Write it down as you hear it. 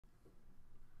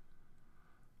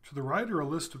To the right are a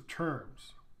list of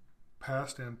terms,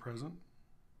 past and present.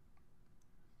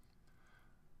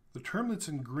 The term that's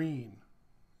in green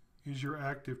is your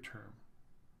active term.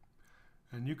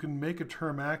 And you can make a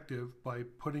term active by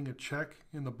putting a check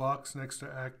in the box next to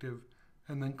active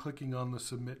and then clicking on the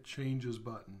Submit Changes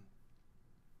button.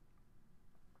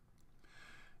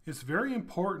 It's very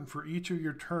important for each of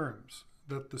your terms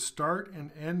that the start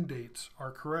and end dates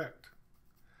are correct.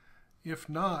 If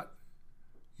not,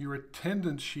 your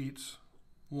attendance sheets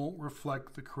won't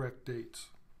reflect the correct dates.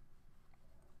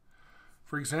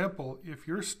 For example, if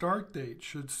your start date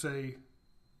should say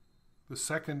the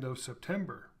 2nd of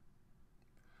September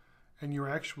and your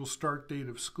actual start date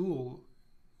of school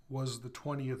was the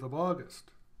 20th of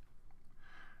August,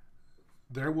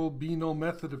 there will be no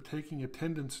method of taking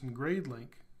attendance in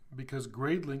Gradelink because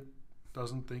Gradelink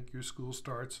doesn't think your school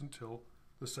starts until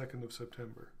the 2nd of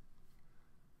September.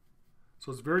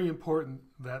 So it's very important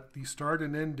that the start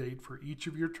and end date for each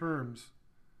of your terms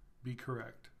be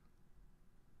correct.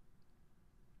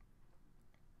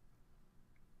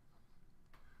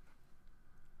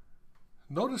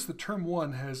 Notice that Term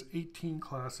 1 has 18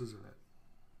 classes in it.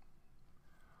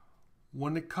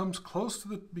 When it comes close to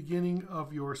the beginning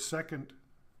of your second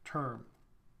term,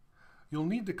 you'll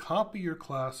need to copy your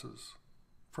classes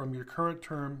from your current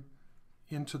term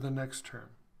into the next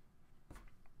term.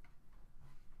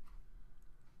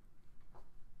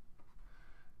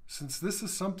 Since this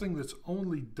is something that's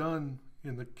only done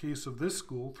in the case of this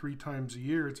school 3 times a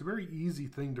year, it's a very easy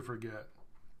thing to forget.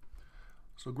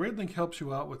 So Gradelink helps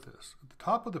you out with this. At the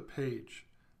top of the page,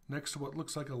 next to what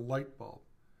looks like a light bulb,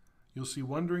 you'll see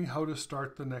Wondering How to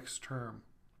Start the Next Term.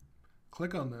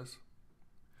 Click on this.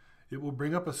 It will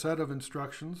bring up a set of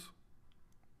instructions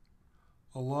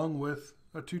along with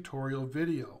a tutorial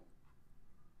video.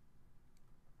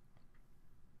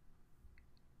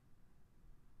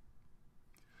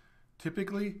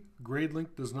 Typically,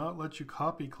 Gradelink does not let you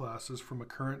copy classes from a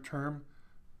current term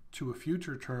to a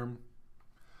future term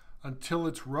until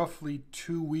it's roughly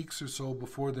 2 weeks or so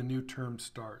before the new term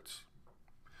starts.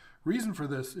 Reason for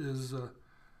this is,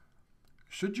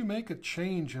 should you make a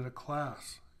change in a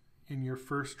class in your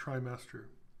first trimester,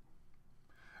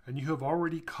 and you have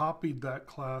already copied that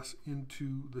class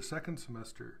into the second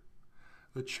semester,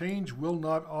 the change will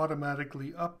not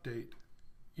automatically update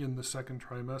in the second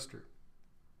trimester.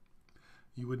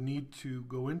 You would need to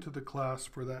go into the class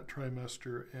for that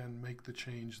trimester and make the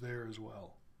change there as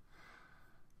well.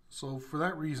 So for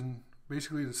that reason,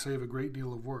 basically to save a great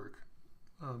deal of work,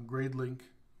 Gradelink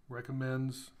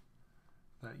recommends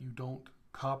that you don't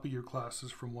copy your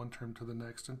classes from one term to the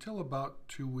next until about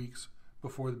 2 weeks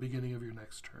before the beginning of your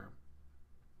next term.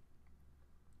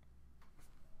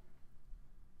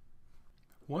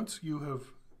 Once you have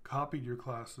copied your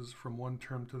classes from one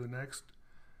term to the next,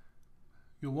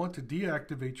 you'll want to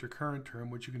deactivate your current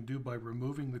term, which you can do by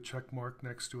removing the check mark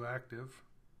next to active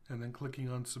and then clicking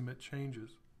on Submit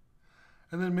Changes.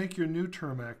 And then make your new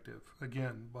term active,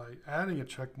 again, by adding a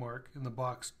check mark in the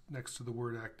box next to the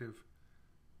word active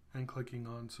and clicking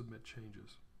on Submit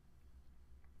Changes.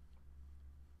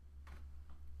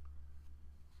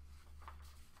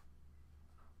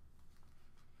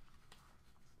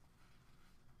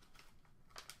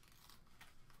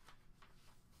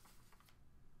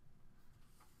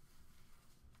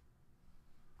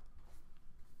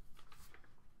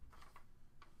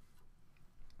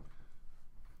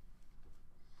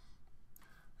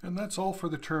 And that's all for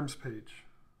the terms page.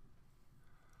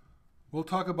 We'll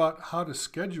talk about how to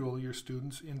schedule your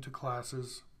students into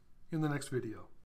classes in the next video.